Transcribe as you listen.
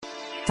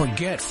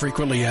Forget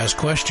frequently asked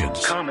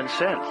questions. Common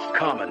sense,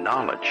 common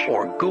knowledge,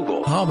 or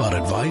Google. How about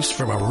advice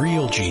from a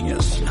real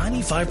genius?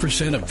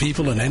 95% of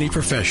people in any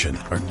profession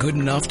are good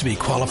enough to be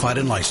qualified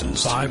and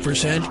licensed.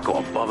 5% go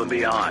above and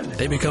beyond.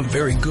 They become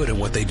very good at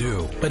what they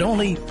do, but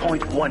only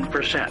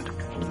 0.1%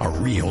 are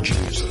real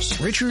geniuses.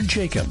 Richard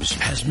Jacobs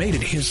has made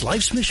it his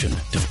life's mission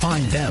to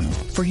find them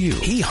for you.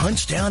 He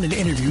hunts down and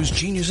interviews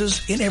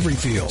geniuses in every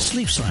field: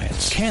 sleep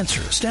science,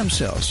 cancer, stem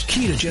cells,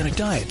 ketogenic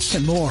diets,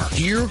 and more.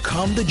 Here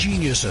come the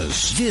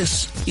geniuses.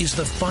 This is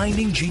the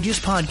Finding Genius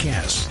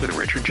Podcast with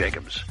Richard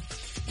Jacobs.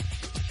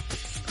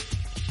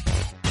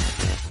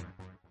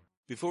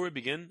 Before we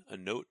begin, a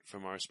note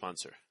from our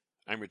sponsor.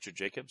 I'm Richard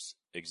Jacobs,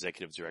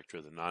 Executive Director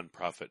of the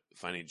nonprofit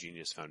Finding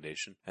Genius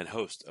Foundation and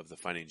host of the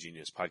Finding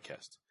Genius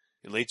Podcast.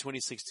 In late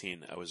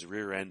 2016, I was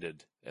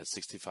rear-ended at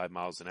 65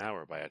 miles an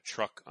hour by a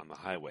truck on the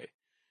highway,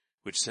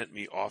 which sent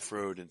me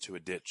off-road into a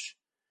ditch.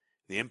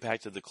 The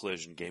impact of the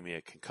collision gave me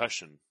a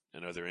concussion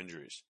and other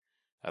injuries.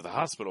 At the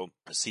hospital,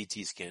 a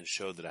CT scan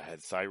showed that I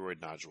had thyroid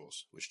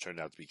nodules, which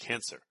turned out to be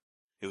cancer.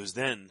 It was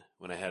then,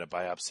 when I had a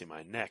biopsy of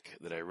my neck,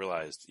 that I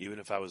realized even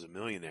if I was a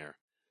millionaire,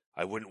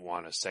 I wouldn't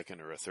want a second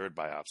or a third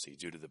biopsy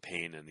due to the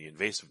pain and the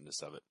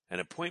invasiveness of it.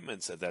 And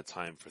appointments at that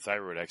time for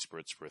thyroid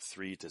experts were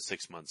 3 to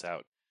 6 months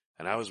out.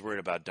 And I was worried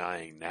about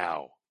dying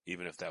now,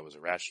 even if that was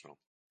irrational.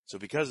 So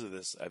because of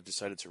this, I've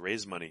decided to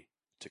raise money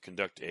to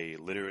conduct a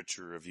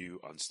literature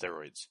review on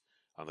steroids,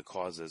 on the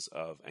causes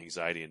of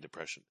anxiety and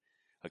depression,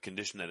 a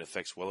condition that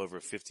affects well over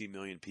 50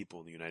 million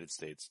people in the United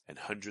States and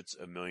hundreds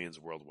of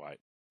millions worldwide.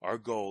 Our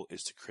goal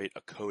is to create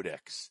a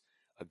codex,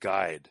 a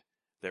guide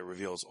that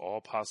reveals all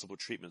possible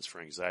treatments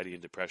for anxiety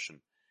and depression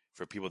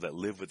for people that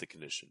live with the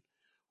condition,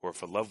 or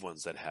for loved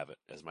ones that have it,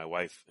 as my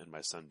wife and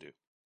my son do.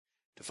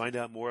 To find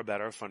out more about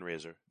our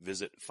fundraiser,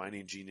 visit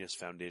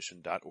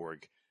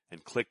findinggeniusfoundation.org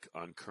and click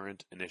on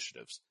current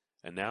initiatives.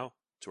 And now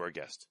to our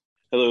guest.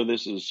 Hello,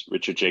 this is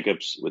Richard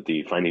Jacobs with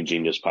the Finding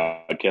Genius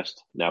Podcast,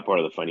 now part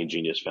of the Finding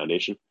Genius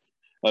Foundation.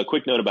 A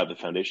quick note about the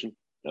foundation.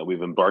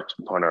 We've embarked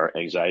upon our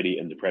anxiety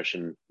and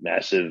depression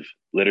massive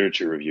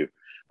literature review.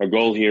 Our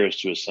goal here is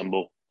to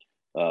assemble,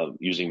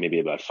 using maybe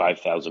about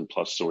 5,000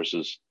 plus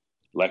sources,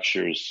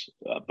 lectures,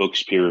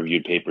 books,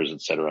 peer-reviewed papers,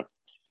 etc.,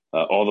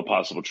 all the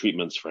possible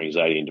treatments for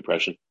anxiety and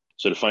depression.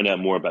 So to find out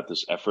more about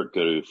this effort,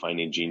 go to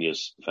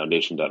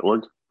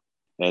findinggeniusfoundation.org.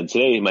 And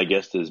today, my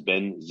guest is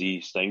Ben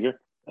Z.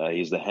 Stanger.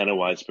 He's the Hannah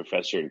Wise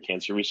Professor in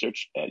Cancer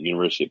Research at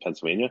University of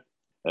Pennsylvania.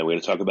 And we're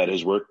going to talk about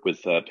his work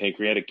with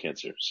pancreatic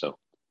cancer. So,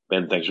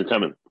 Ben, thanks for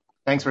coming.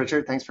 Thanks,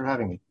 Richard. Thanks for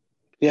having me.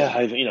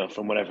 Yeah,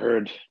 from what I've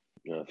heard,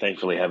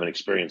 thankfully I haven't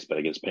experienced, but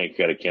I guess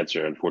pancreatic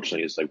cancer,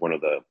 unfortunately, is like one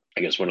of the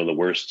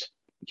worst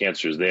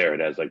cancers there.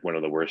 It has like one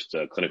of the worst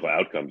clinical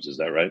outcomes. Is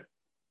that right?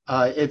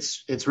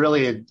 It's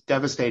really a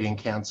devastating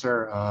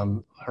cancer,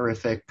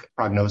 horrific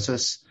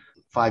prognosis,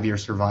 5-year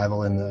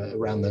survival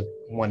around the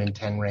 1 in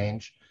 10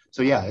 range.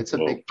 So yeah, it's a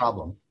big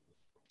problem.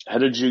 How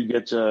did you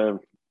get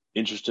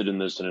interested in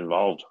this and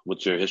involved?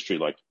 What's your history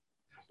like?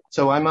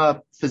 So I'm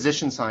a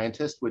physician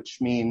scientist,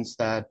 which means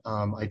that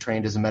I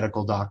trained as a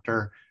medical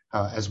doctor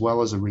as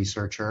well as a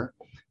researcher.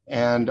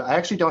 And I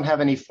actually don't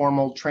have any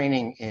formal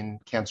training in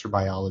cancer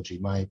biology.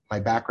 My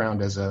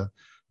background as a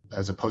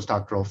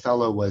postdoctoral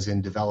fellow was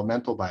in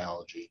developmental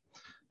biology,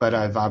 but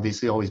I've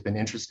obviously always been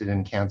interested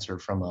in cancer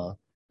from a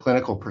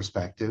clinical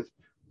perspective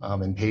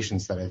in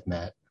patients that I've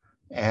met.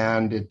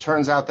 And it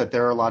turns out that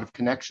there are a lot of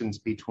connections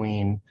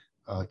between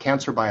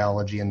cancer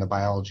biology and the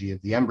biology of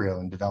the embryo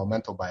and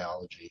developmental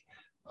biology.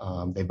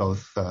 They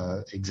both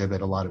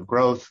exhibit a lot of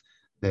growth.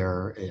 There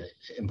are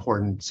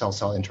important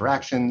cell-cell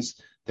interactions.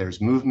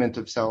 There's movement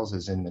of cells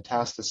as in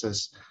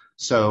metastasis.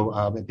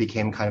 So it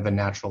became kind of a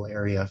natural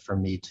area for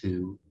me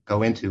to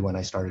go into when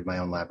I started my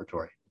own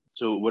laboratory.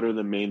 So what are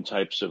the main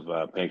types of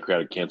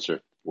pancreatic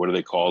cancer? What are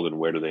they called and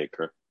where do they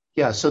occur?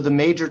 Yeah, so the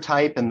major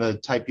type and the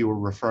type you were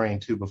referring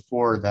to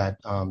before that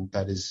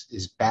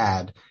is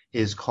bad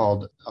is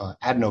called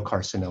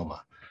adenocarcinoma.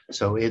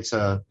 So it's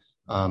the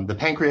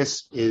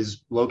pancreas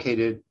is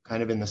located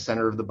kind of in the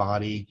center of the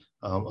body,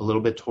 a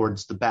little bit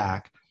towards the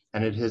back,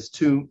 and it has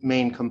two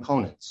main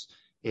components.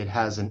 It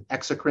has an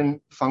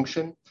exocrine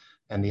function,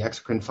 and the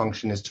exocrine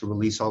function is to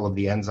release all of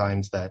the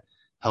enzymes that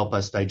help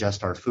us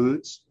digest our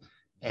foods.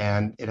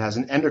 And it has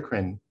an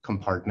endocrine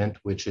compartment,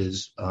 which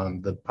is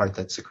the part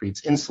that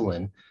secretes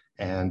insulin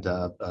and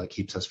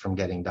keeps us from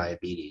getting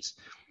diabetes.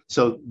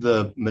 So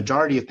the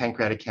majority of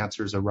pancreatic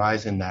cancers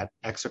arise in that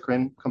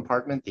exocrine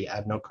compartment, the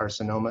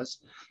adenocarcinomas,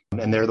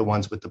 and they're the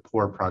ones with the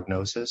poor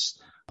prognosis.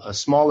 A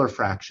smaller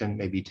fraction,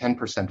 maybe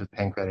 10% of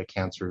pancreatic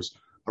cancers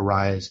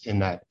arise in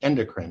that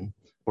endocrine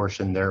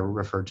portion. They're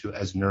referred to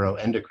as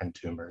neuroendocrine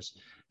tumors.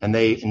 And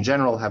they, in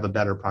general, have a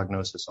better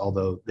prognosis,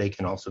 although they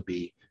can also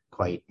be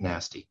quite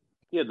nasty.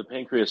 Yeah, the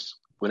pancreas,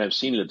 when I've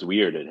seen it, it's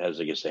weird. It has,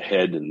 I guess, a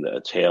head and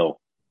a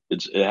tail.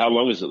 How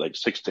long is it? Like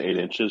 6 to 8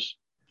 inches?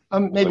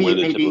 Maybe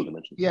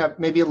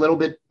a little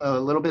bit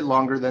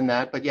longer than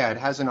that. But yeah, it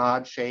has an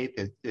odd shape.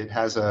 It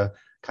has a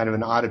kind of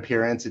an odd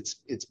appearance.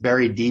 It's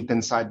buried deep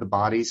inside the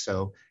body,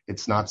 so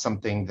it's not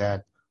something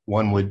that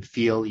one would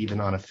feel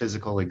even on a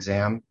physical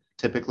exam,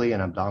 typically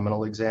an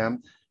abdominal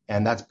exam.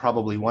 And that's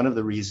probably one of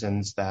the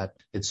reasons that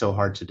it's so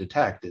hard to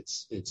detect.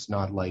 It's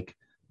not like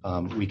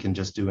we can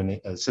just do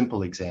a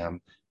simple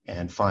exam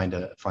and find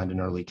an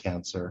early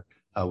cancer.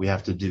 We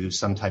have to do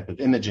some type of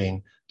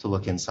imaging to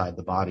look inside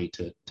the body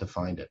to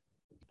find it.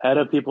 How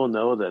do people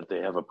know that they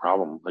have a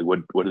problem? Like,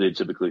 what do they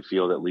typically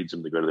feel that leads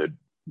them to go to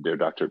their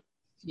doctor?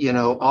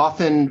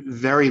 Often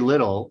very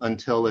little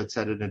until it's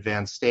at an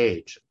advanced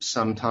stage.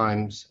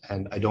 Sometimes,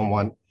 and I don't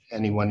want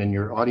anyone in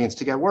your audience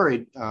to get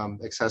worried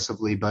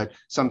excessively, but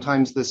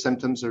sometimes the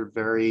symptoms are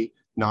very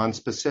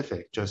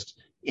nonspecific, just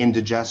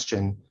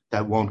indigestion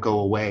that won't go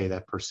away,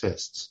 that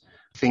persists.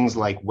 Things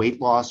like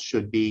weight loss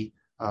should be,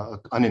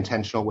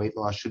 unintentional weight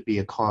loss should be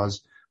a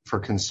cause for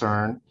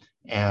concern.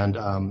 And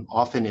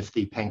often if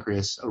the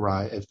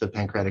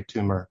pancreatic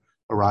tumor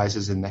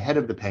arises in the head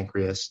of the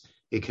pancreas,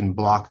 it can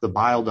block the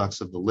bile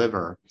ducts of the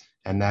liver,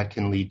 and that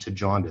can lead to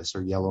jaundice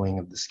or yellowing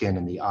of the skin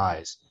and the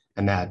eyes.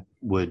 And that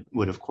would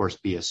of course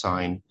be a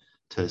sign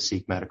to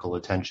seek medical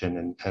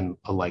attention and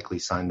a likely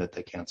sign that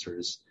the cancer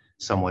is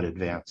somewhat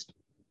advanced.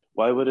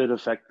 Why would it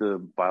affect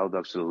the bile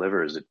ducts of the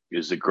liver?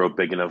 Is it grow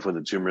big enough with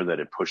the tumor that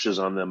it pushes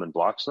on them and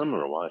blocks them,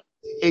 or why?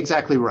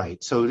 Exactly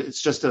right. So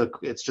it's just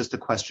a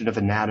question of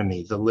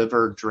anatomy. The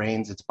liver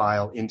drains its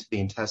bile into the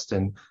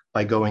intestine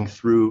by going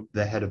through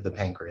the head of the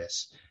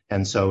pancreas.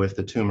 And so if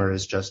the tumor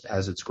is just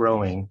as it's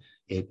growing,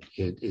 it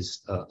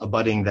is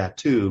abutting that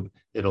tube,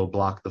 it'll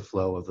block the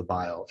flow of the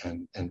bile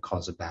and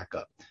cause a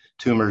backup.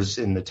 Tumors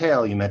in the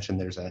tail, you mentioned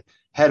there's a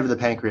head of the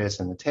pancreas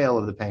and the tail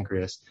of the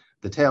pancreas.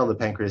 The tail of the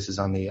pancreas is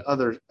on the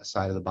other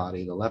side of the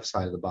body, the left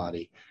side of the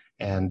body,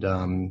 and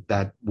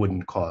that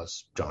wouldn't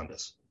cause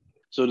jaundice.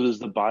 So does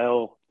the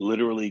bile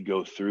literally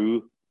go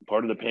through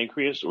part of the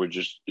pancreas, or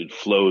just it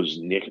flows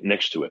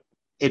next to it?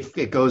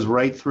 It goes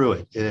right through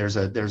it. There's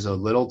a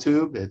little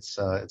tube. It's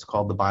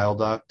called the bile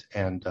duct,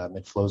 and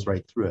it flows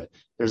right through it.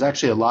 There's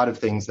actually a lot of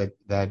things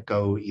that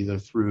go either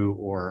through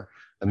or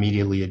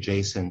immediately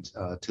adjacent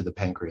to the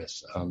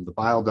pancreas. The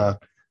bile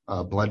duct,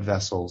 blood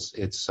vessels.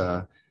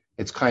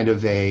 It's kind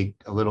of a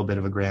little bit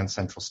of a grand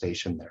central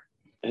station there.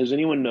 Has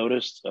anyone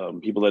noticed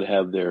people that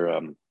have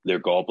their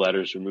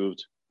gallbladders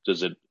removed?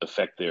 Does it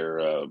affect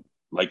their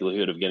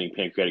likelihood of getting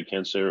pancreatic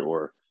cancer,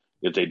 or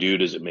if they do,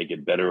 does it make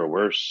it better or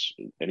worse?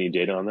 Any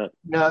data on that?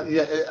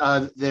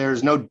 No,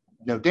 there's no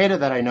data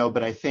that I know,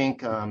 but I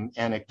think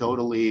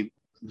anecdotally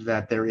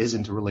that there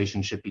isn't a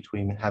relationship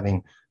between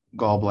having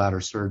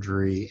gallbladder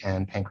surgery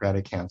and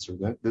pancreatic cancer.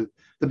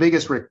 The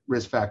biggest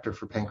risk factor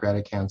for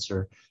pancreatic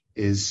cancer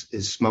is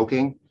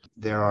smoking.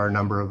 There are a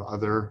number of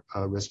other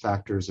risk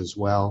factors as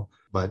well,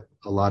 but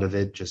a lot of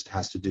it just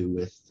has to do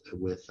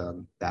with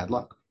bad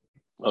luck.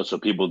 Oh, so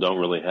people don't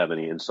really have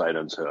any insight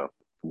into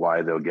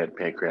why they'll get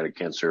pancreatic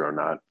cancer or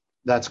not?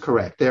 That's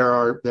correct. There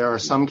are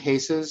some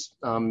cases,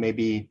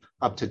 maybe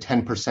up to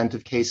 10%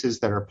 of cases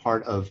that are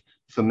part of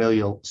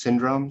familial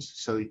syndromes.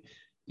 So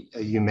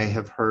you may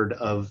have heard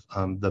of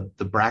the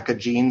BRCA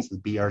genes, the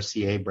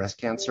BRCA breast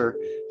cancer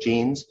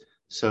genes.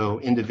 So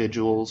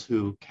individuals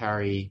who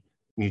carry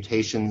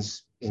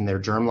mutations in their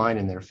germline,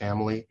 in their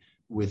family,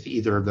 with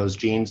either of those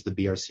genes, the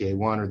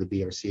BRCA1 or the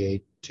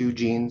BRCA2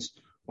 genes,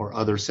 or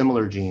other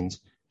similar genes,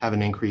 have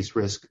an increased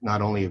risk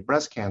not only of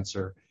breast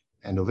cancer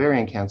and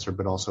ovarian cancer,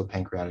 but also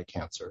pancreatic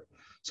cancer.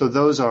 So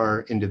those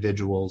are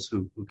individuals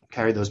who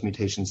carry those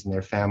mutations in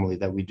their family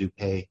that we do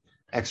pay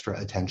extra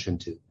attention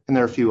to. And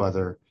there are a few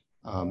other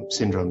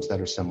syndromes that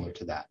are similar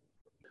to that.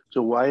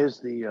 So why is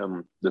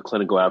the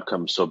clinical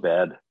outcome so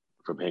bad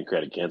for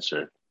pancreatic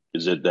cancer?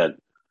 Does it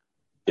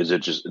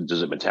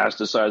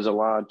metastasize a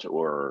lot,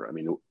 or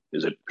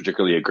is it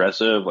particularly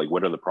aggressive? Like,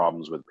 what are the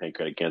problems with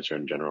pancreatic cancer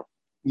in general?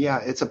 Yeah,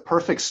 it's a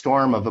perfect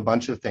storm of a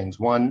bunch of things.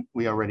 One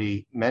we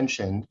already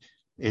mentioned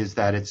is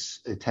that it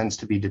tends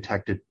to be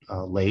detected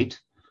late.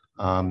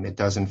 It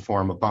doesn't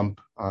form a bump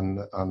on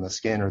the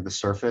skin or the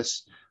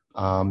surface,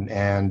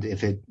 and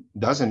if it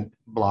doesn't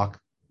block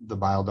the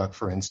bile duct,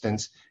 for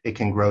instance, it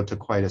can grow to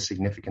quite a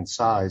significant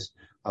size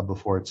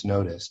before it's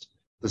noticed.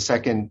 The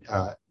second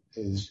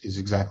is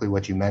exactly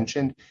what you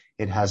mentioned.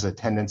 It has a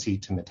tendency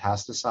to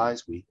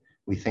metastasize.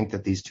 We think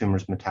that these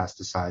tumors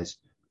metastasize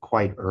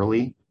quite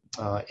early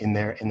in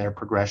their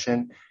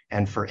progression,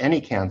 and for any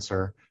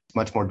cancer, it's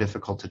much more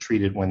difficult to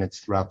treat it when it's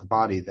throughout the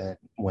body than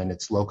when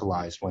it's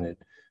localized, when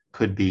it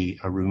could be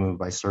removed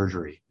by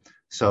surgery.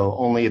 So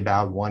only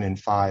about 1 in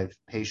 5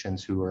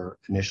 patients who are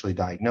initially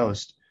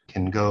diagnosed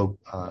can go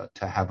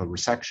to have a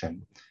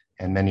resection,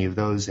 and many of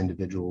those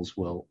individuals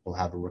will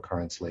have a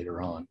recurrence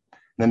later on.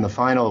 And then the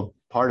final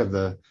part of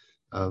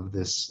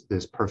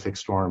this perfect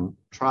storm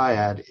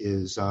triad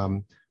is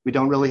we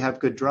don't really have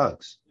good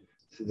drugs.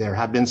 There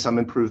have been some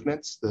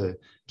improvements. The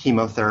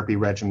chemotherapy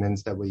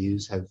regimens that we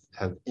use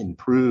have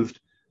improved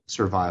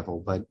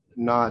survival, but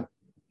not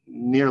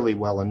nearly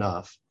well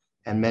enough.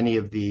 And many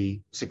of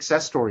the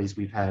success stories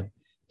we've had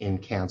in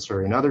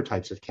cancer, in other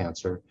types of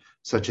cancer,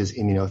 such as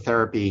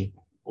immunotherapy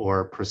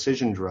or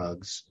precision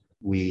drugs,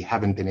 we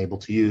haven't been able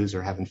to use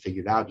or haven't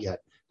figured out yet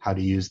how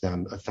to use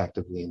them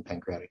effectively in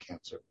pancreatic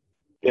cancer.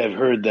 Yeah, I've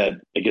heard that,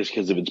 I guess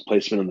because of its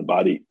placement in the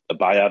body, a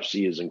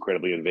biopsy is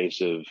incredibly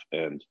invasive,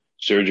 and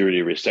surgery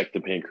to resect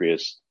the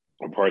pancreas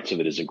or parts of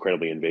it is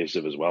incredibly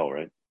invasive as well,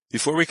 right?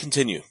 Before we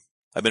continue,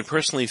 I've been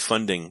personally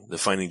funding the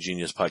Finding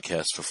Genius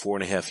podcast for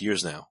 4.5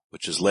 years now,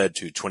 which has led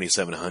to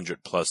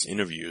 2,700 plus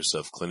interviews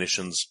of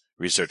clinicians,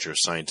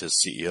 researchers,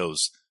 scientists,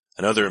 CEOs,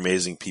 and other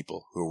amazing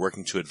people who are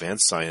working to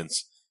advance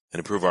science and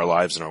improve our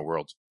lives and our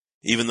world.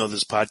 Even though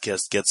this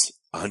podcast gets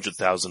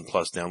 100,000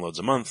 plus downloads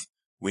a month,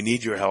 we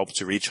need your help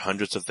to reach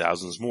hundreds of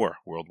thousands more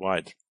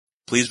worldwide.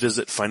 Please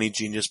visit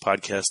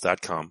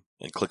findinggeniuspodcast.com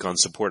and click on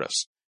Support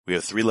Us. We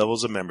have 3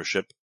 levels of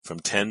membership from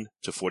 $10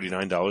 to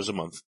 $49 a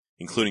month,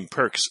 including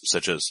perks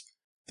such as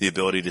the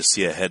ability to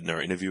see ahead in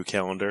our interview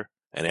calendar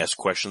and ask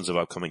questions of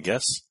upcoming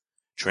guests,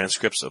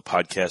 transcripts of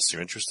podcasts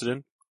you're interested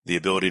in, the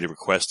ability to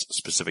request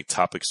specific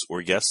topics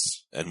or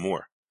guests, and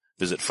more.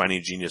 Visit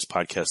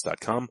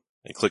findinggeniuspodcast.com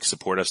and click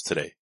Support Us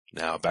today.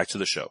 Now back to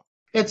the show.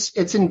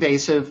 It's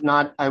invasive,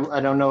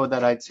 I don't know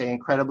that I'd say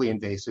incredibly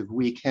invasive.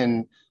 We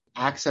can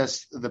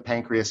access the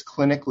pancreas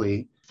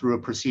clinically through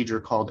a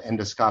procedure called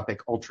endoscopic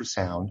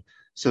ultrasound.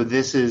 So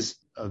this is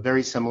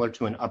very similar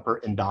to an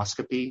upper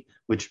endoscopy,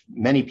 which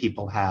many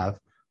people have.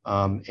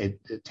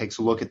 It takes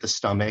a look at the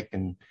stomach,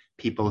 and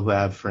people who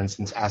have, for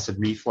instance, acid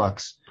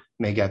reflux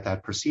may get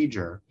that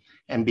procedure.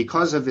 And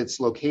because of its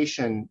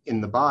location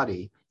in the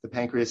body, the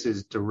pancreas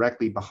is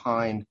directly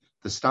behind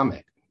the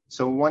stomach.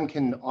 So one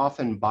can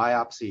often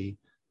biopsy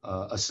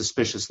a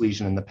suspicious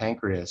lesion in the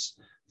pancreas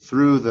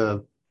through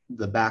the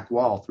back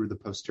wall, through the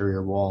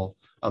posterior wall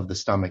of the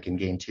stomach, and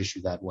gain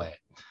tissue that way.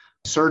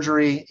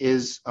 Surgery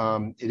is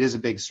a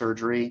big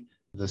surgery.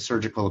 The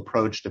surgical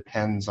approach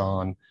depends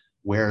on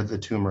where the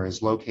tumor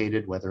is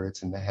located, whether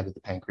it's in the head of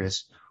the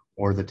pancreas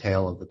or the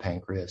tail of the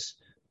pancreas.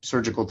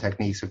 Surgical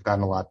techniques have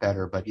gotten a lot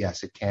better, but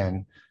yes, it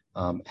can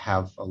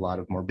have a lot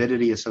of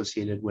morbidity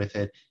associated with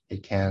it.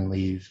 It can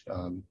leave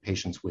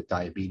patients with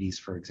diabetes,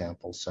 for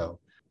example. So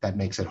that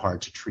makes it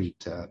hard to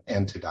treat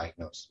and to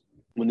diagnose.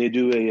 When they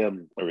do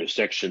a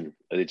resection,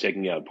 are they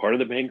taking out part of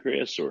the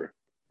pancreas, or are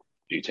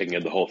you taking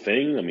out the whole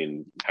thing? I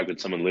mean, how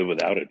could someone live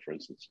without it, for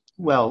instance?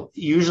 Well,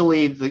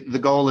 usually the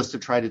goal is to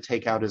try to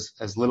take out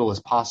as little as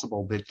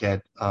possible, but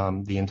get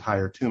the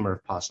entire tumor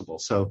if possible.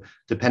 So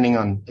depending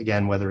on,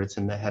 again, whether it's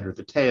in the head or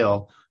the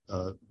tail,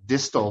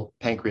 distal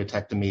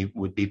pancreatectomy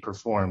would be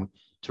performed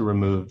to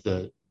remove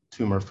the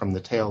tumor from the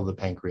tail of the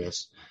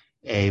pancreas.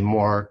 A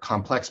more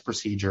complex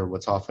procedure,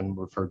 what's often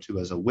referred to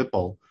as a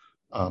Whipple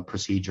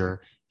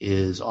procedure,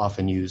 is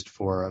often used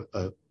for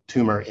a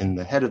tumor in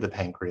the head of the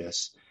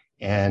pancreas.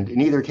 And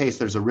in either case,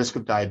 there's a risk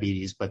of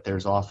diabetes, but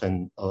there's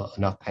often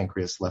enough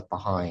pancreas left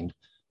behind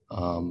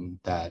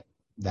that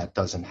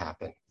doesn't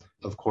happen.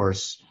 Of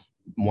course,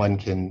 one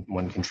can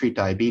treat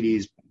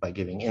diabetes by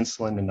giving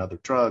insulin and other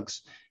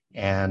drugs,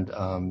 and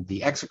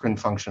the exocrine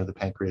function of the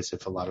pancreas,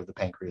 if a lot of the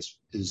pancreas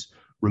is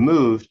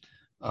removed,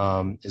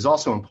 is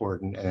also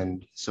important.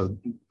 And so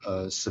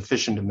a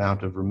sufficient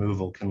amount of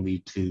removal can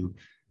lead to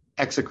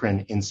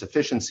exocrine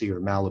insufficiency or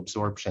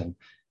malabsorption,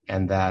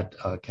 and that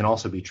can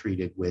also be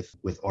treated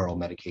with oral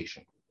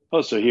medication.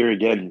 Oh, so here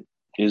again,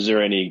 is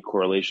there any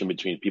correlation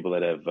between people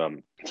that have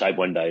type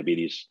 1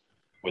 diabetes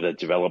or that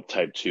develop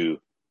type 2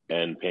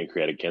 and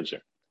pancreatic cancer?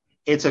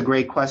 It's a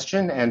great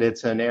question, and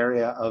it's an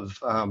area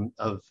of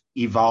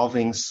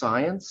evolving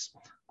science.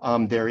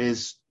 There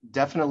is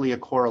definitely a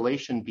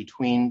correlation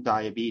between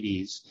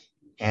diabetes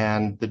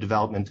and the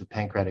development of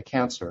pancreatic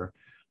cancer,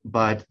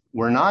 but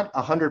we're not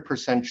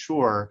 100%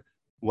 sure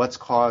what's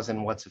cause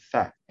and what's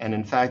effect. And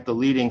in fact, the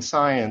leading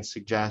science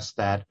suggests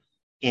that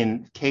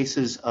in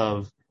cases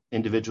of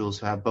individuals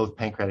who have both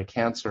pancreatic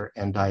cancer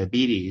and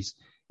diabetes,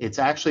 it's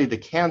actually the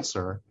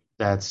cancer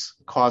that's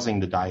causing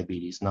the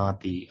diabetes, not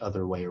the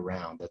other way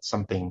around. That's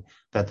something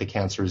that the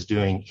cancer is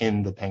doing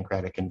in the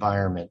pancreatic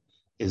environment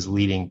is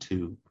leading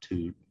to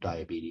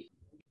diabetes.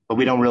 But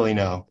we don't really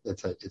know.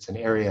 It's an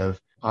area of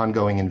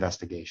ongoing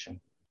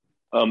investigation.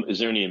 Is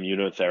there any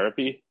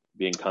immunotherapy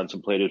being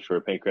contemplated for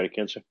pancreatic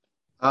cancer?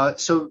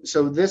 So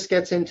this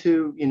gets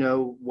into,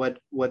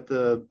 what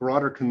the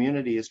broader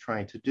community is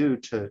trying to do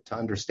to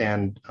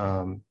understand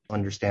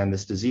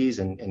this disease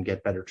and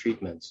get better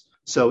treatments.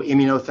 So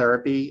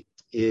immunotherapy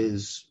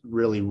is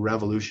really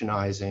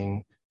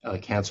revolutionizing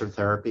cancer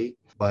therapy,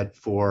 but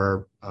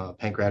for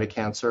pancreatic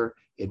cancer,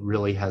 it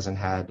really hasn't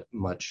had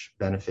much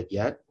benefit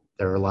yet.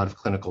 There are a lot of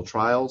clinical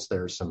trials.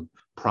 There are some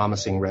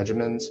promising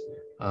regimens,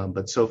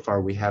 but so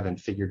far we haven't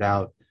figured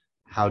out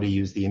how to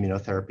use the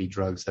immunotherapy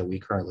drugs that we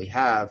currently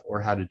have or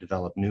how to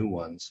develop new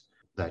ones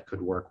that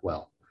could work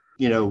well.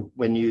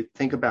 When you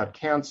think about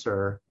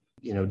cancer,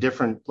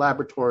 different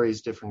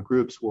laboratories, different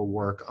groups will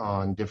work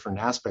on different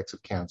aspects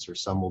of cancer.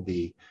 Some will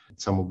be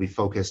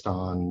focused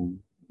on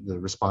the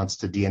response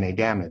to DNA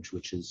damage,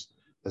 which is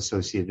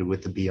associated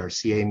with the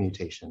BRCA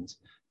mutations.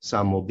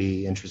 Some will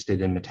be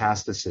interested in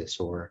metastasis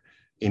or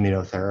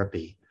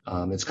immunotherapy.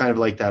 It's kind of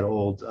like that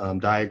old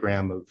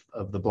diagram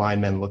of the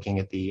blind men looking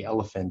at the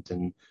elephant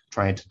and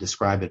trying to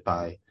describe it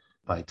by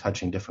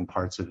touching different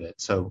parts of it.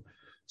 So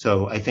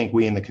So I think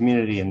we in the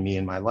community and me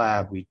in my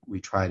lab, we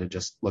try to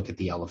just look at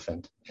the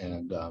elephant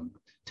and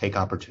take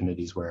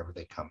opportunities wherever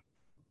they come.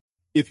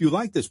 If you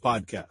like this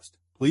podcast,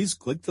 please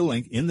click the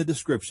link in the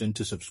description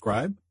to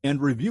subscribe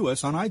and review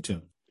us on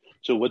iTunes.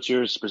 So what's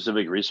your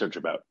specific research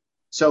about?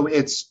 So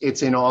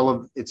it's in all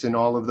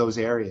of those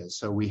areas.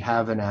 So we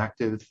have an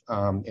active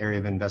area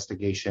of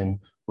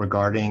investigation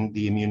regarding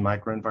the immune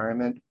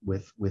microenvironment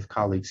with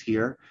colleagues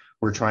here.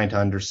 We're trying to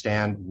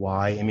understand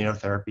why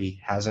immunotherapy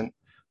hasn't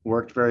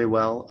worked very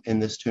well in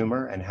this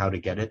tumor and how to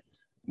get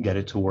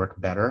it to work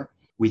better.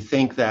 We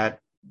think that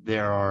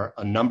there are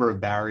a number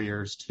of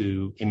barriers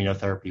to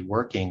immunotherapy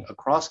working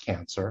across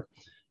cancer,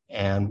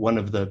 and one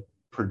of the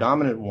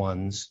predominant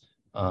ones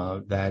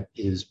that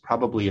is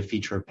probably a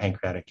feature of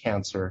pancreatic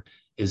cancer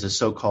is a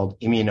so-called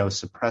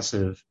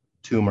immunosuppressive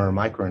tumor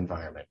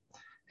microenvironment.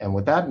 And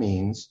what that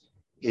means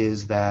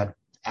is that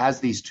as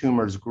these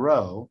tumors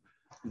grow,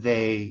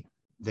 they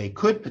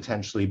could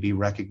potentially be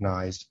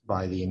recognized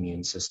by the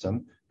immune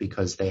system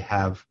because they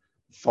have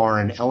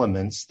foreign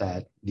elements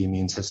that the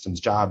immune system's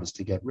job is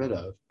to get rid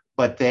of.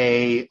 But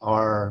the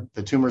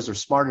tumors are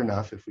smart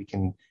enough, if we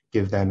can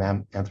give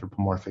them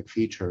anthropomorphic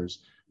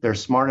features, they're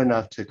smart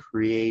enough to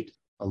create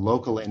a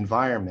local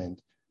environment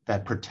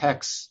that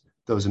protects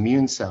those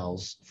immune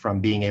cells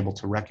from being able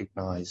to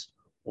recognize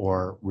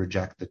or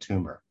reject the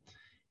tumor.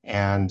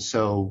 And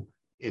so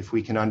if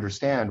we can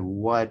understand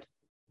what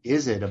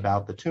is it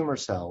about the tumor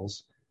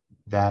cells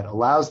that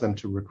allows them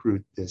to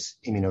recruit this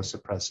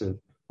immunosuppressive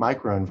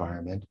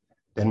microenvironment,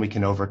 then we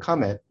can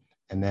overcome it.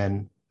 And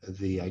then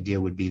the idea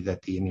would be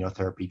that the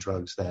immunotherapy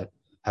drugs that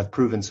have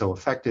proven so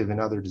effective in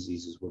other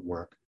diseases would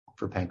work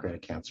for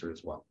pancreatic cancer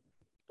as well.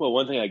 Well,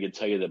 one thing I could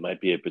tell you that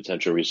might be a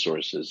potential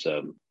resource is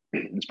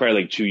it's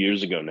probably like 2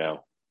 years ago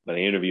now, but I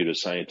interviewed a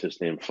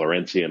scientist named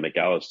Florencia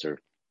McAllister,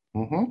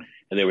 and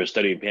they were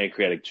studying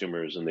pancreatic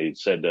tumors, and they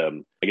said,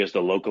 I guess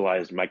the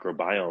localized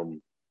microbiome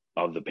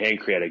of the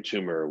pancreatic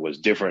tumor was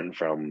different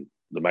from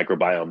the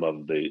microbiome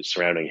of the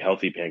surrounding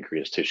healthy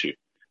pancreas tissue.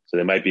 So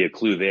there might be a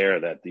clue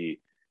there that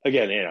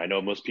again, I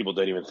know most people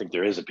don't even think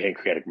there is a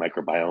pancreatic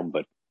microbiome,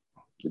 but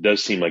it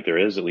does seem like there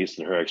is, at least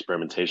in her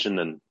experimentation,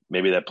 and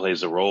maybe that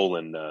plays a role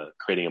in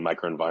creating a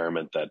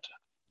microenvironment that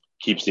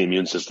keeps the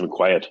immune system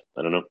quiet.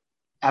 I don't know.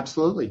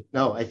 Absolutely.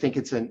 No, I think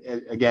it's an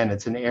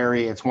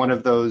area, it's one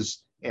of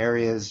those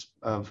areas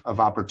of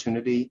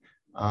opportunity.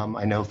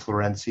 I know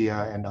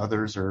Florencia and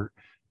others are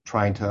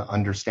trying to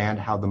understand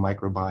how the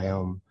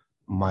microbiome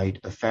might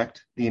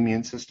affect the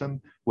immune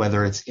system,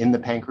 whether it's in the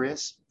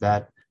pancreas,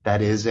 that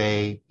is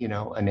an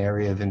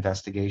area of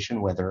investigation,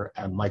 whether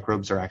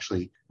microbes are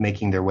actually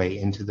making their way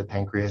into the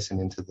pancreas and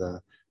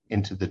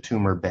into the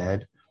tumor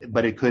bed.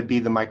 But it could be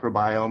the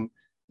microbiome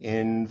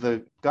in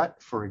the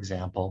gut, for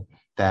example,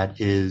 that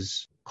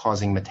is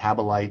causing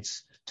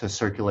metabolites to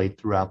circulate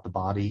throughout the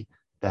body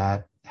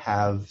that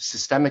have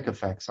systemic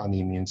effects on the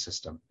immune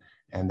system.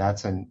 And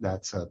that's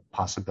a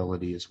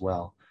possibility as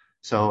well.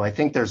 So I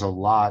think there's a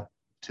lot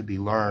to be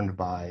learned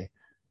by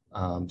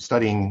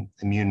studying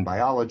immune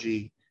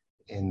biology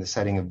in the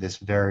setting of this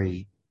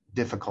very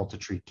difficult to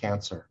treat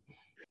cancer.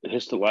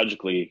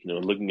 Histologically,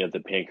 looking at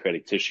the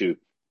pancreatic tissue,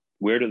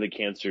 where do the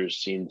cancers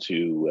seem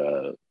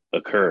to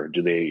occur?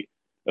 Do they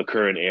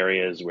occur in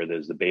areas where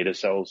there's the beta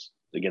cells,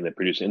 again, that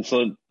produce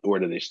insulin, or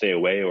do they stay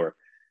away? Or,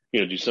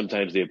 do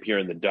sometimes they appear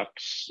in the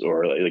ducts,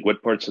 or like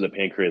what parts of the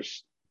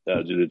pancreas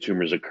do the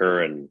tumors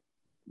occur, and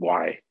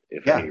why,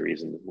 if any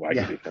reason, why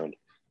do they found?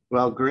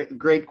 Well,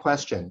 great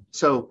question.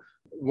 So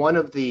one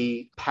of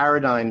the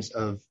paradigms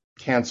of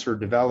cancer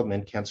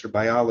development, cancer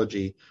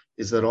biology,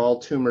 is that all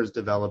tumors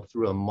develop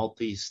through a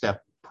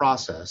multi-step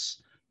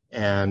process,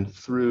 and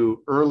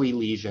through early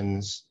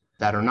lesions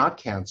that are not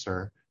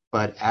cancer,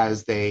 but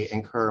as they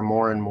incur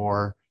more and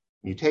more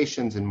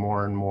mutations and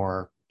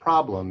more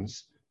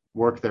problems,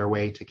 work their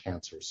way to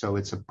cancer. So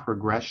it's a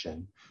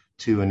progression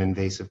to an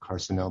invasive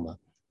carcinoma.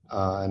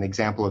 An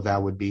example of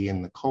that would be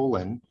in the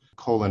colon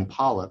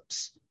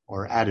polyps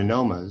or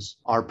adenomas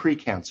are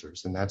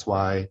precancers, and that's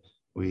why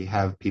we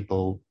have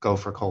people go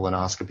for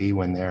colonoscopy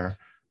when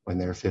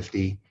they're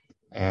 50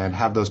 and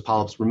have those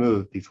polyps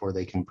removed before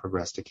they can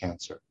progress to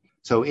cancer.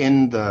 So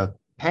in the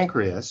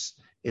pancreas,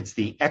 it's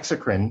the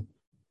exocrine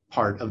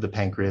part of the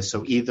pancreas,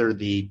 so either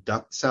the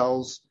duct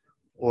cells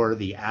or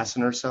the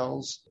acinar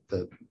cells,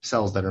 the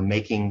cells that are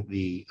making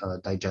the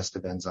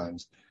digestive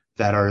enzymes,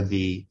 that are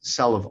the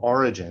cell of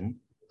origin,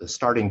 the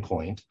starting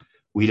point.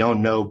 We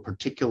don't know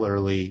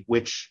particularly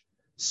which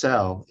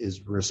cell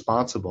is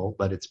responsible,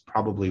 but it's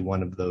probably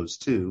one of those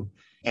two.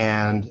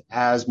 And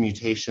as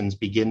mutations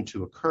begin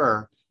to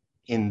occur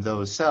in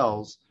those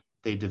cells,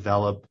 they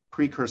develop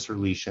precursor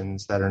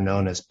lesions that are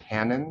known as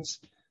pannins.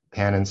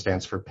 Pannin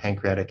stands for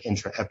pancreatic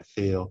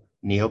intraepithelial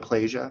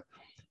neoplasia.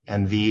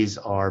 And these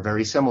are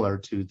very similar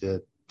to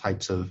the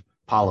types of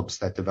polyps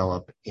that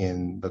develop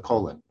in the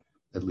colon,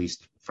 at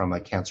least from a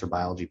cancer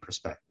biology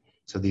perspective.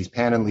 So these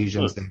pannin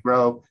lesions, they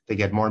grow, they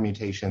get more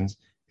mutations,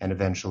 and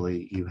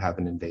eventually you have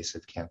an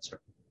invasive cancer.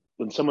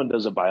 When someone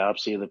does a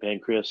biopsy of the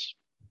pancreas,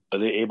 are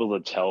they able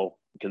to tell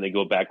Can they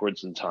go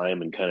backwards in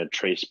time and kind of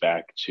trace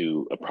back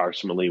to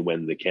approximately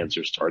when the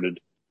cancer started,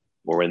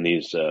 or when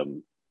these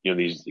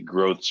these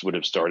growths would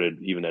have started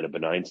even at a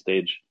benign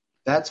stage?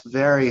 That's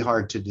very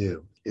hard to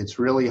do. It's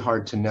really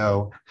hard to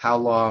know how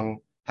long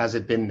has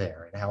it been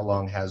there and how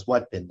long has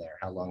what been there?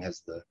 How long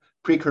has the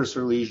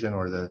precursor lesion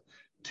or the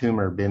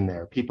tumor been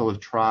there? People have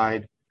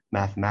tried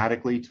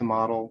mathematically to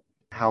model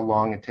how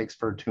long it takes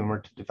for a tumor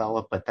to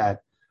develop, but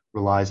that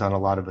relies on a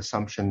lot of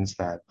assumptions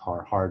that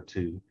are hard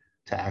to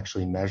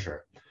actually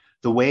measure.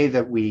 The way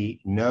that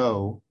we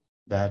know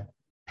that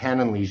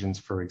Pannin lesions,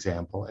 for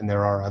example, and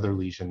there are other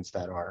lesions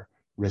that are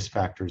risk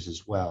factors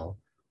as well,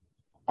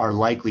 are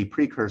likely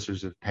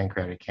precursors of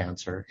pancreatic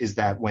cancer is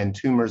that when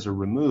tumors are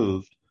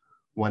removed,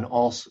 one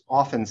also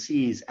often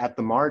sees at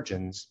the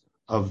margins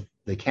of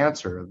the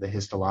cancer, of the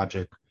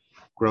histologic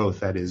growth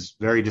that is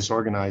very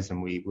disorganized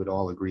and we would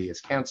all agree is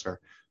cancer,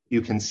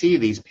 you can see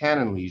these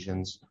Pannin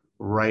lesions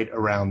right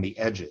around the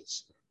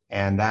edges.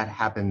 And that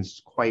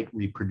happens quite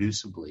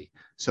reproducibly.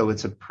 So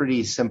it's a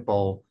pretty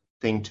simple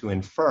thing to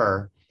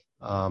infer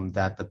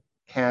that the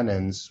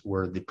Pannins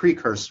were the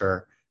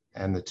precursor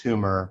and the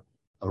tumor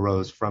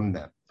arose from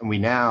them. And we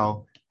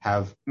now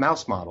have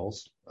mouse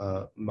models,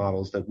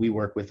 models that we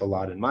work with a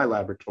lot in my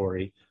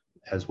laboratory,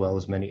 as well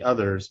as many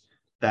others,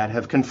 that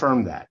have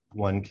confirmed that.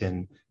 One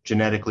can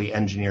genetically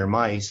engineer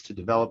mice to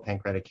develop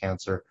pancreatic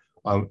cancer,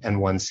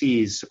 and one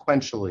sees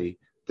sequentially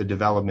the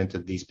development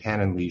of these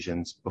Pannin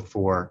lesions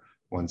before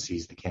one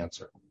sees the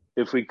cancer.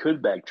 If we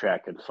could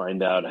backtrack and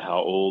find out how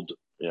old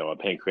a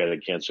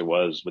pancreatic cancer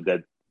was, would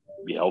that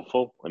be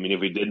helpful? I mean, if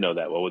we did know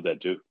that, what would that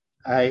do?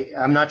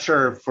 I'm not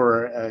sure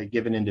for a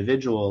given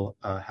individual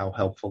how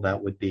helpful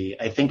that would be.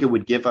 I think it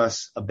would give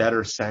us a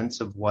better sense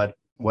of what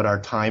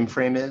our time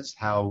frame is,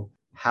 how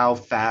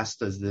fast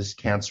does this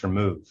cancer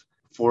move.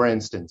 For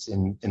instance,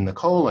 in the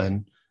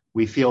colon,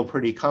 we feel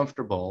pretty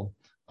comfortable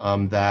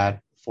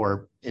that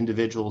for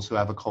individuals who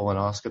have a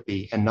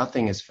colonoscopy and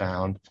nothing is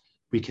found,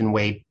 we can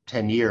wait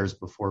 10 years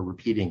before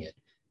repeating it.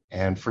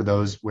 And for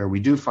those where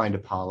we do find a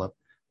polyp,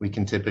 we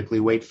can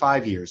typically wait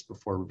 5 years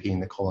before repeating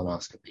the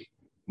colonoscopy.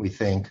 We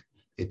think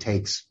it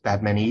takes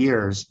that many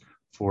years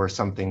for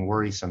something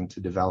worrisome to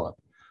develop.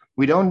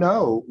 We don't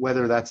know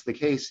whether that's the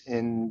case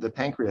in the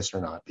pancreas or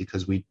not,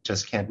 because we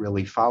just can't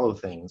really follow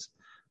things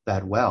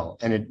that well.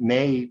 And it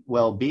may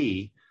well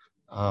be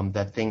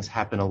that things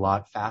happen a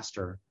lot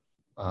faster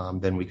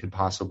than we could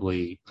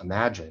possibly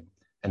imagine.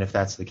 And if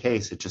that's the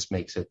case, it just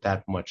makes it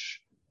that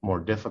much more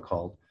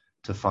difficult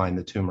to find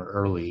the tumor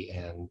early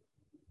and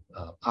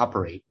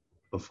operate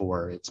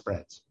before it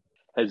spreads.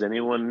 Has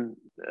anyone,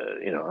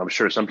 I'm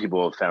sure some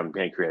people have found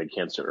pancreatic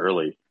cancer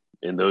early.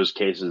 In those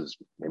cases,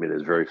 maybe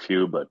there's very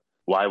few, but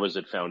why was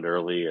it found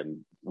early,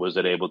 and was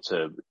it able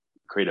to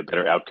create a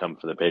better outcome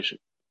for the patient?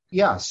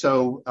 Yeah,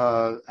 so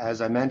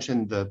as I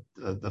mentioned, the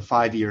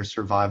 5-year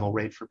survival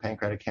rate for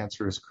pancreatic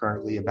cancer is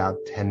currently about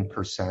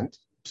 10%,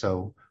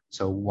 so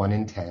 1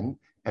 in 10,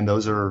 and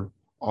those are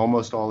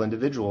almost all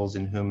individuals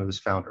in whom it was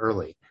found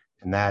early,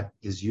 and that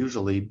is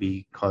usually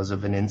because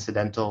of an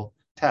incidental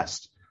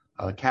test,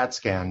 a CAT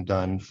scan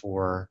done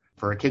for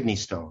a kidney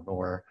stone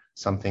or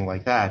something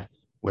like that,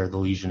 where the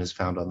lesion is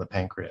found on the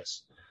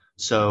pancreas.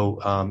 So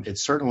it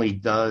certainly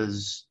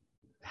does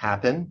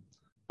happen,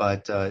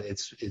 but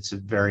it's a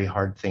very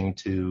hard thing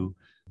to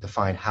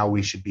define how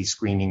we should be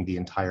screening the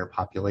entire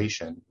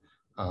population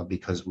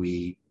because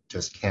we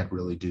just can't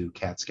really do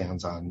CAT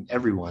scans on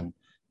everyone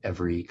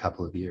every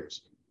couple of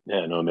years.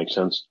 Yeah, no, it makes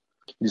sense.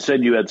 You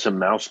said you had some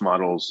mouse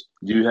models.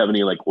 Do you have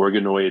any like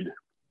organoid,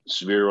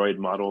 spheroid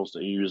models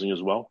that you're using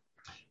as well?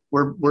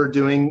 We're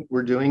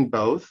doing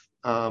both.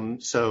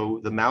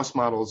 So the mouse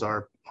models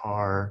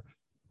are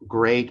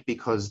great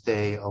because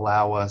they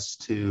allow us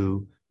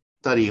to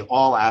study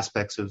all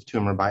aspects of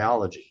tumor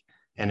biology.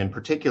 And in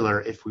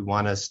particular, if we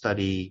want to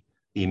study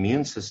the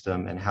immune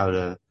system and how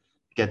to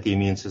get the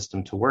immune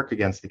system to work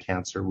against the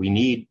cancer, we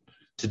need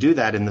to do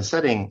that in the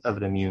setting of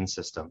an immune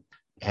system.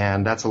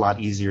 And that's a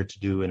lot easier to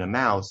do in a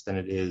mouse than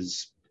it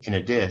is in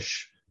a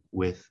dish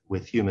with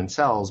human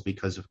cells,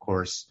 because of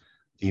course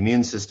the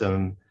immune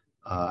system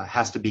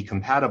has to be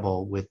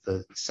compatible with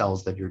the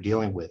cells that you're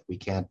dealing with. We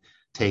can't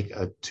take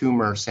a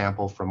tumor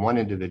sample from one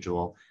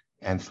individual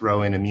and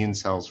throw in immune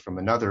cells from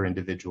another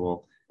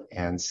individual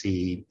and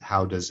see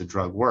how does a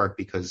drug work,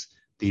 because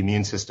the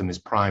immune system is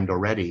primed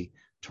already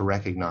to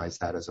recognize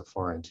that as a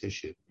foreign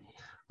tissue.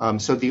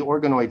 So the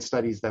organoid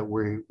studies that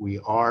we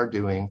are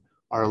doing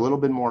are a little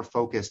bit more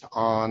focused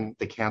on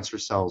the cancer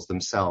cells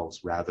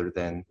themselves rather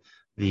than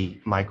the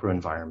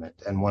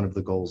microenvironment. And one of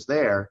the goals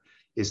there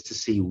is to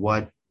see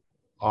what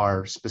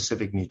are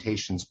specific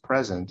mutations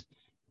present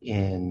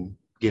in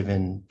a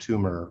given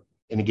tumor,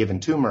 in a given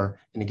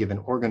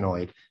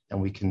organoid,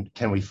 and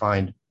can we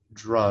find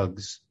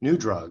new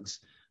drugs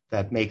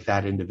that make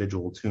that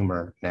individual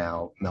tumor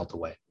now melt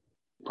away.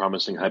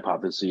 Promising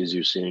hypotheses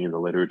you're seeing in the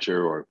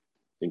literature or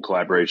in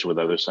collaboration with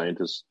other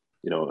scientists,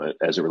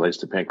 as it relates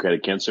to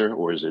pancreatic cancer,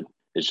 or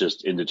it's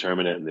just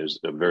indeterminate and there's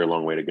a very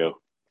long way to go?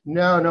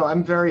 No,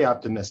 I'm very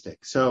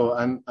optimistic. So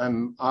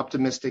I'm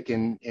optimistic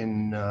in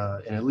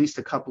at least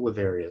a couple of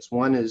areas.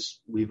 One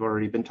is we've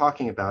already been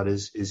talking about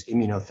is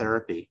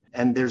immunotherapy,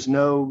 and there's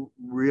no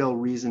real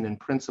reason in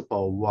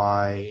principle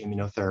why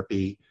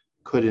immunotherapy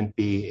couldn't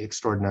be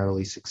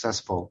extraordinarily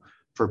successful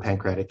for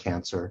pancreatic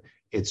cancer.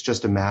 It's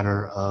just a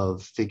matter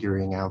of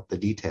figuring out the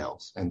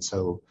details. And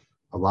so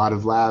a lot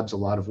of labs, a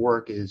lot of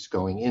work is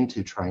going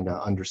into trying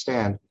to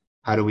understand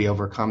how do we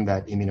overcome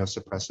that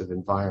immunosuppressive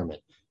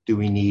environment. Do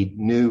we need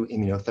new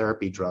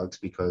immunotherapy drugs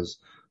because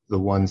the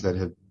ones that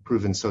have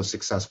proven so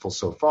successful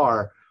so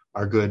far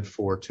are good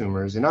for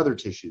tumors in other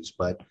tissues,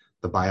 but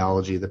the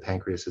biology of the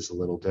pancreas is a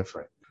little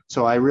different.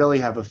 So I really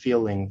have a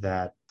feeling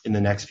that in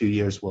the next few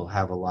years, we'll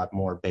have a lot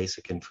more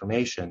basic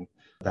information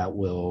that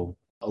will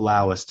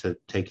allow us to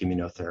take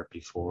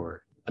immunotherapy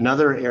forward.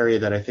 Another area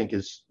that I think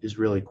is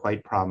really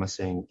quite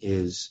promising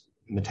is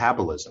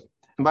metabolism.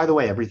 And by the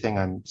way, everything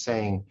I'm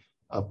saying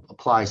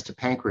applies to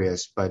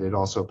pancreas, but it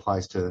also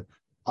applies to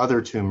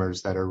other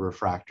tumors that are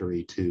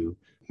refractory to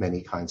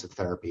many kinds of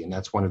therapy. And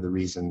that's one of the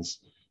reasons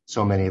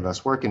so many of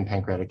us work in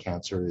pancreatic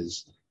cancer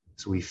is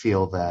so we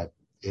feel that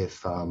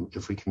if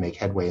we can make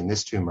headway in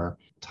this tumor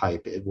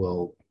type, it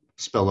will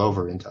spill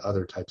over into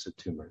other types of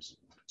tumors.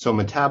 So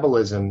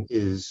metabolism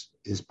is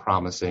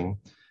promising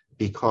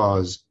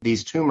because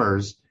these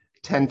tumors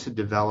tend to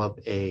develop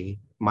a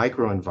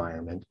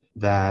microenvironment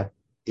that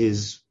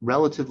is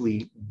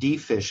relatively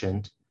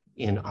deficient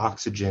in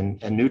oxygen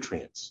and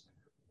nutrients.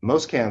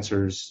 Most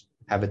cancers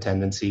have a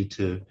tendency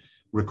to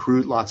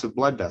recruit lots of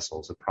blood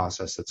vessels, a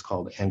process that's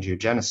called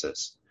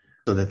angiogenesis,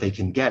 so that they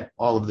can get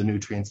all of the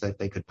nutrients that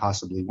they could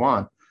possibly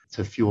want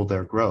to fuel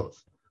their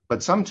growth.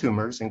 But some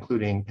tumors,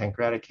 including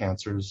pancreatic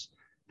cancers,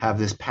 have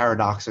this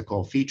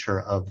paradoxical feature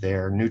of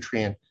their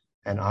nutrient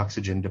and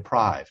oxygen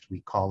deprived.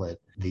 We call it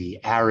the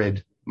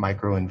arid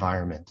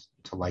microenvironment,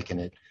 to liken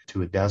it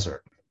to a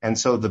desert. And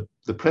so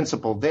the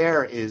principle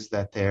there is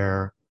that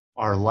there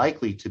are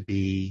likely to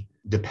be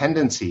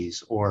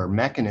dependencies or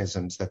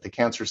mechanisms that the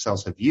cancer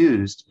cells have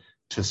used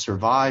to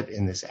survive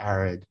in this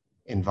arid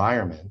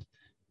environment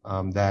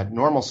that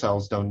normal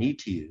cells don't need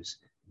to use.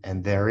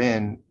 And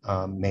therein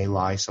may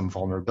lie some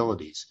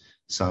vulnerabilities,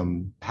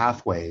 some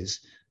pathways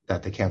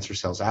that the cancer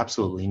cells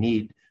absolutely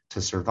need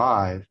to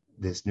survive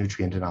this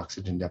nutrient and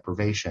oxygen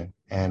deprivation.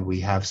 And we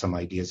have some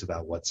ideas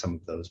about what some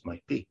of those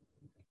might be.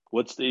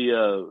 What's the,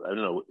 I don't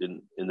know,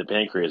 in the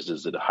pancreas,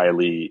 is it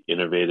highly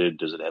innervated?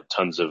 Does it have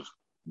tons of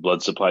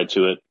blood supply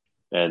to it?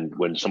 And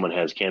when someone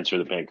has cancer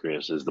of the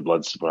pancreas, is the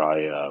blood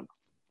supply,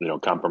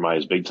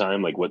 compromised big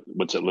time? Like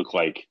what's it look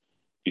like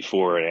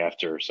before and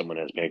after someone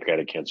has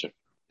pancreatic cancer?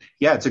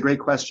 Yeah, it's a great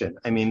question.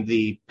 I mean,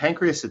 the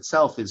pancreas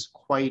itself is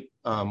quite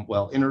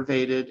well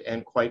innervated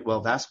and quite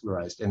well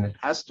vascularized, and it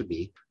has to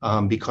be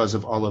because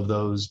of all of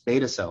those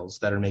beta cells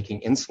that are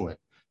making insulin.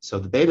 So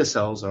the beta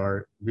cells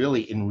are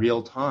really in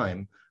real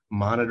time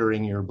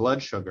monitoring your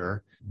blood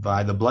sugar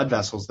by the blood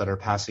vessels that are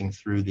passing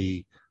through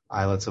the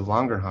islets of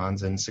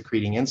Langerhans and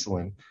secreting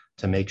insulin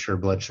to make sure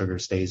blood sugar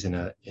stays in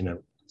a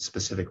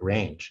specific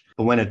range.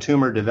 But when a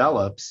tumor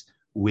develops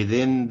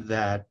within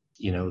that,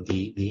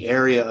 the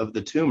area of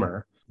the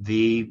tumor,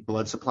 the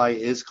blood supply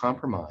is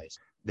compromised.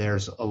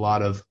 There's a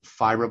lot of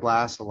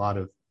fibroblasts, a lot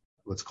of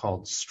what's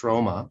called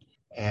stroma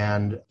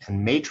and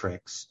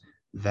matrix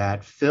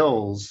that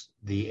fills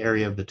the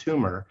area of the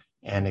tumor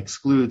and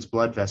excludes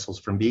blood vessels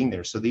from being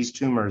there. So these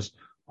tumors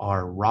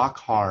are rock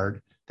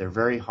hard, they're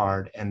very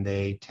hard, and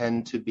they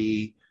tend to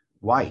be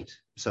white.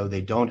 So they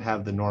don't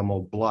have the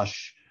normal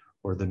blush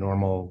or the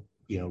normal,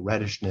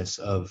 reddishness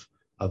of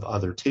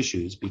other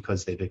tissues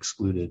because they've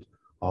excluded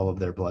all of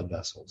their blood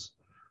vessels.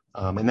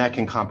 And that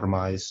can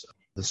compromise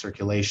the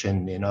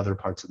circulation in other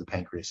parts of the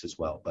pancreas as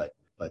well. But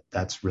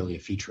that's really a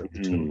feature of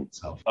the tumor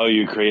itself. Oh,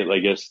 you create, I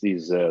guess,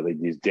 these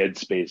dead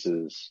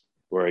spaces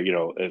where,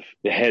 if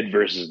the head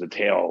versus the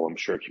tail, I'm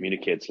sure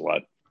communicates a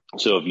lot.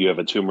 So if you have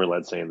a tumor,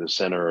 let's say in the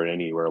center or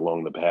anywhere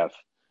along the path,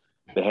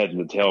 the head and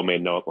the tail may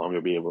no longer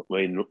be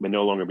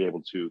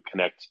able to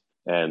connect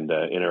and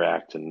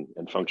interact and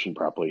function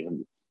properly.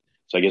 And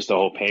so I guess the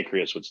whole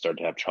pancreas would start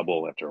to have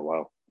trouble after a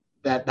while.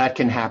 That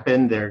can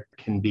happen. There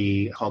can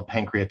be called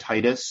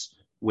pancreatitis,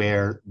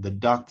 where the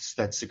ducts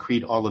that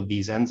secrete all of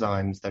these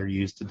enzymes that are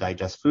used to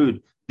digest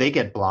food, they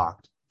get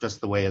blocked, just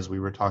the way as we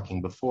were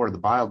talking before, the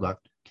bile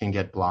duct can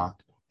get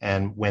blocked.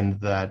 And when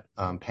that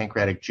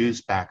pancreatic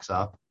juice backs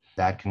up,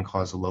 that can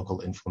cause a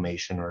local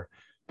inflammation or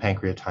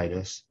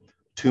pancreatitis.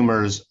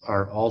 Tumors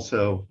are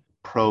also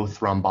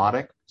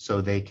prothrombotic, so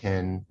they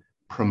can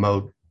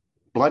promote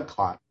blood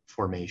clot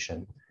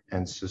formation.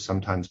 And so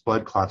sometimes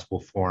blood clots will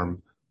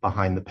form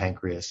behind the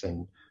pancreas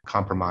and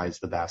compromise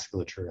the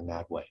vasculature in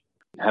that way.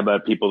 How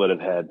about people that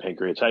have had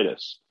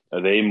pancreatitis?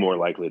 Are they more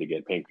likely to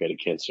get pancreatic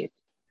cancer?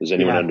 Does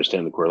anyone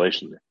understand the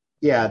correlation there?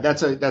 Yeah,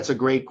 that's a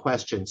great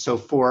question. So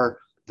for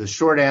the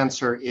short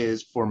answer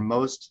is for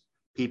most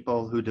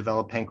people who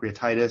develop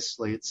pancreatitis,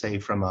 let's say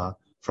from a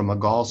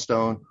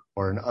gallstone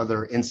or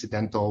another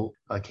incidental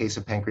case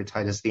of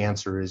pancreatitis, the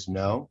answer is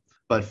no.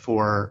 But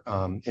for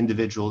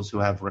individuals who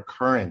have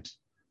recurrent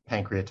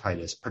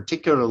pancreatitis,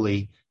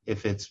 particularly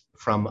if it's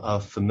from a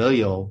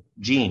familial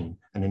gene,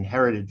 an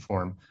inherited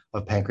form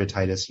of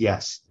pancreatitis.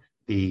 Yes,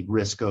 the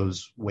risk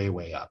goes way,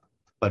 way up.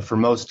 But for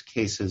most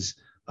cases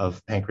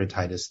of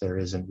pancreatitis, there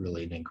isn't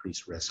really an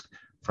increased risk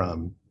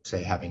from,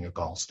 say, having a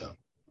gallstone.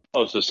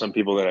 Oh, so some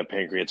people that have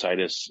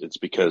pancreatitis, it's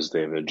because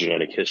they have a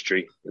genetic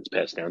history that's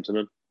passed down to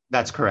them?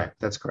 That's correct.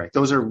 That's correct.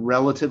 Those are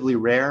relatively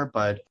rare,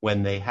 but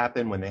when they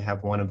happen, when they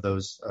have one of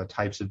those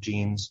types of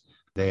genes,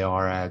 they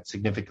are at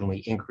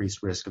significantly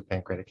increased risk of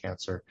pancreatic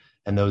cancer,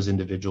 and those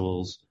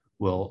individuals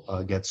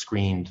will get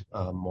screened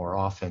more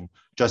often,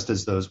 just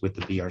as those with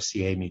the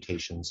BRCA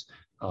mutations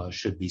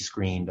should be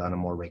screened on a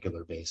more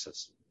regular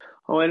basis.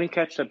 Oh, I didn't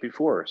catch that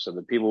before. So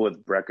the people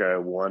with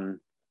BRCA1,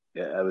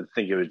 I would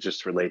think it would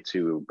just relate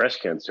to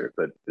breast cancer,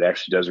 but it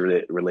actually does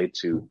relate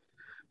to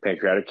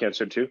pancreatic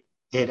cancer too?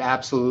 It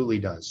absolutely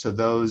does. So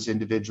those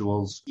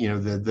individuals,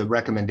 the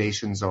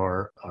recommendations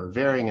are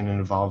varying and an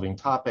evolving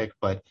topic,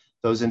 but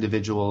those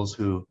individuals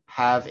who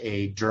have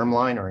a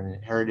germline or an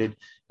inherited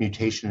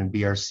mutation in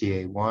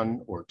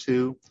BRCA1 or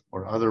 2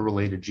 or other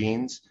related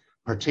genes,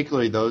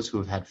 particularly those who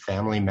have had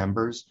family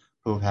members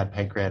who have had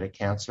pancreatic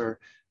cancer,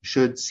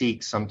 should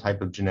seek some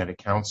type of genetic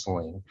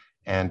counseling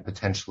and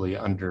potentially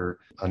under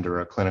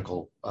a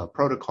clinical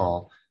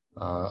protocol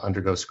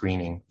undergo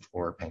screening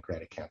for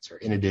pancreatic cancer,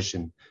 in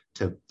addition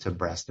to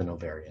breast and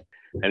ovarian.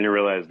 I didn't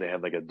realize they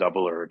had like a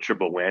double or a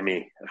triple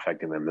whammy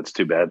affecting them. That's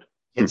too bad.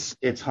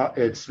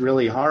 It's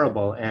really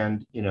horrible,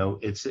 and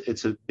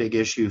it's a big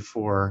issue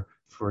for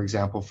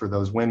example, for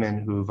those women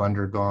who've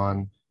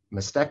undergone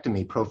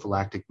mastectomy,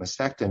 prophylactic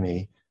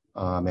mastectomy,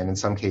 and in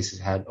some cases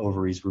had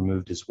ovaries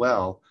removed as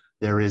well.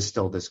 There is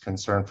still this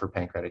concern for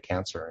pancreatic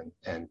cancer,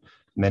 and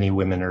many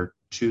women are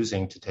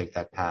choosing to take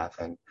that path,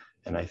 and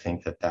I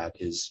think that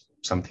is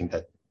something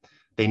that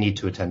they need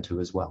to attend to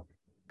as well.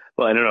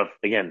 Well, I don't know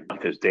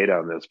if there's data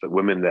on this, but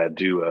women that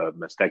do a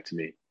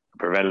mastectomy, a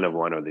preventative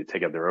one, or they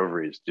take out their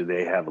ovaries, do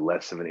they have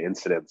less of an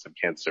incidence of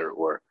cancer?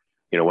 Or,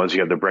 once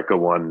you have the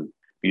BRCA1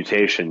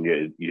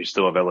 mutation, you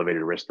still have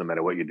elevated risk no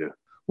matter what you do?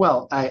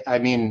 Well, I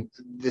mean,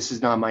 this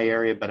is not my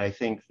area, but I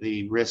think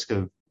the risk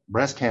of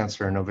breast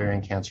cancer and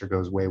ovarian cancer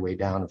goes way, way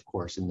down, of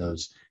course, in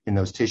those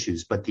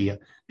tissues. But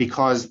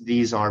because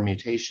these are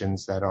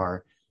mutations that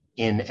are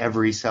in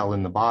every cell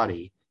in the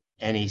body,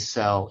 any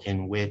cell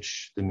in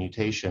which the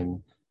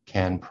mutation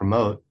can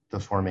promote the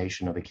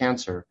formation of a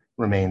cancer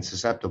remains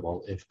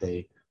susceptible if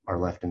they are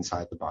left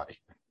inside the body.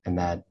 And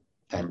that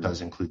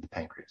does include the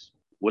pancreas.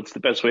 What's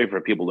the best way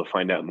for people to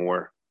find out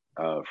more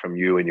from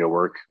you and your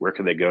work? Where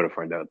can they go to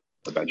find out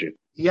about you?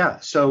 Yeah,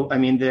 so I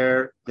mean,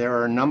 there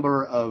are a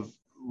number of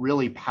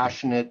really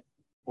passionate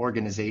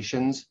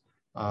organizations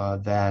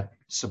that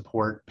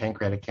support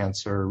pancreatic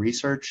cancer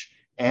research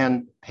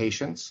and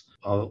patients.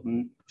 I'll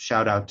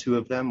shout out two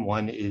of them.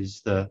 One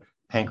is the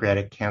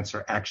Pancreatic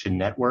Cancer Action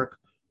Network,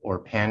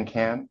 or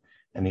PanCAN,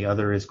 and the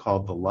other is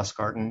called the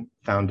Lustgarten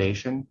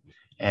Foundation.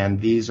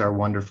 And these are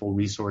wonderful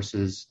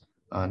resources,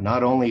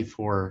 not only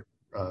for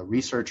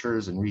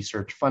researchers and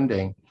research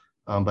funding,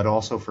 but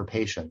also for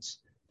patients.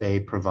 They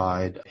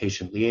provide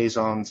patient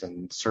liaisons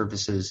and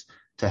services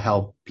to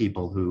help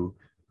people who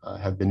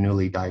have been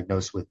newly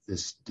diagnosed with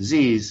this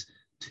disease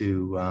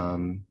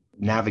to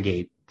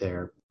navigate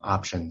their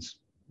options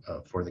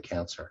for the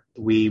cancer.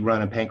 We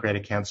run a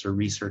pancreatic cancer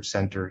research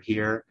center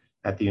here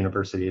at the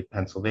University of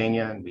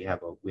Pennsylvania, and we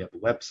have a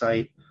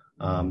website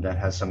that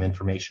has some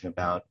information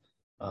about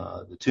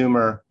the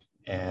tumor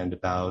and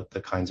about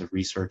the kinds of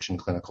research and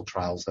clinical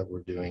trials that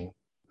we're doing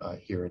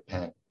here at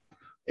Penn.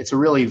 It's a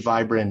really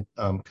vibrant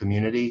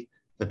community.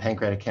 The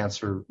pancreatic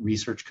cancer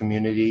research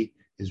community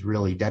is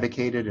really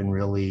dedicated, and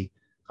really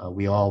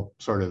we all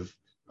sort of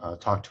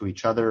talk to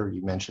each other.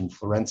 You mentioned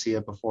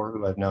Florencia before,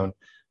 who I've known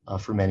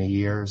for many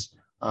years.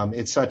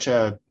 It's such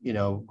a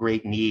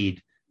great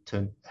need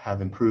to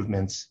have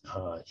improvements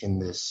in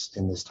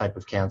this type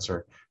of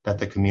cancer that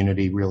the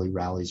community really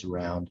rallies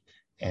around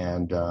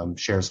and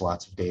shares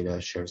lots of data,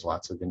 shares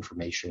lots of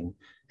information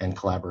and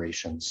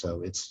collaboration.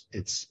 So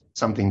it's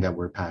something that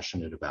we're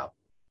passionate about.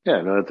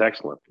 Yeah, no, that's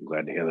excellent. I'm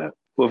glad to hear that.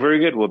 Well, very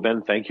good. Well,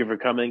 Ben, thank you for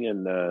coming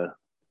and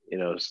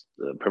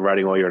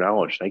providing all your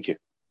knowledge. Thank you.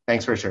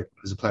 Thanks, Richard.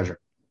 It was a pleasure.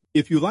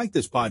 If you like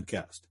this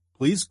podcast,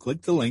 please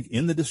click the link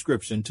in the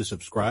description to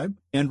subscribe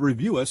and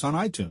review us on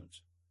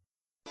iTunes.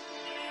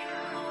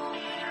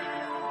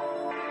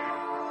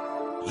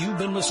 You've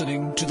been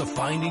listening to the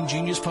Finding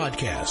Genius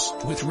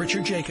podcast with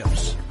Richard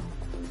Jacobs.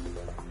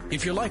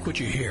 If you like what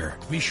you hear,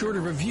 be sure to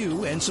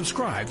review and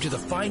subscribe to the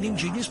Finding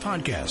Genius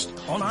podcast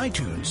on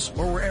iTunes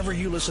or wherever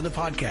you listen to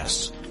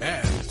podcasts.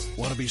 And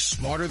want to be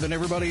smarter than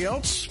everybody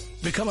else?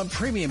 Become a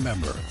premium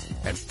member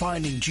at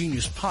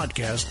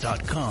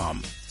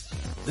findinggeniuspodcast.com.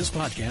 This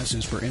podcast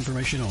is for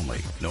information only.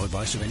 No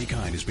advice of any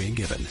kind is being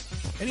given.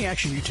 Any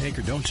action you take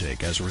or don't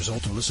take as a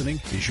result of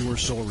listening is your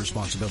sole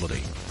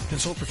responsibility.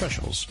 Consult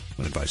professionals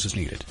when advice is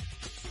needed.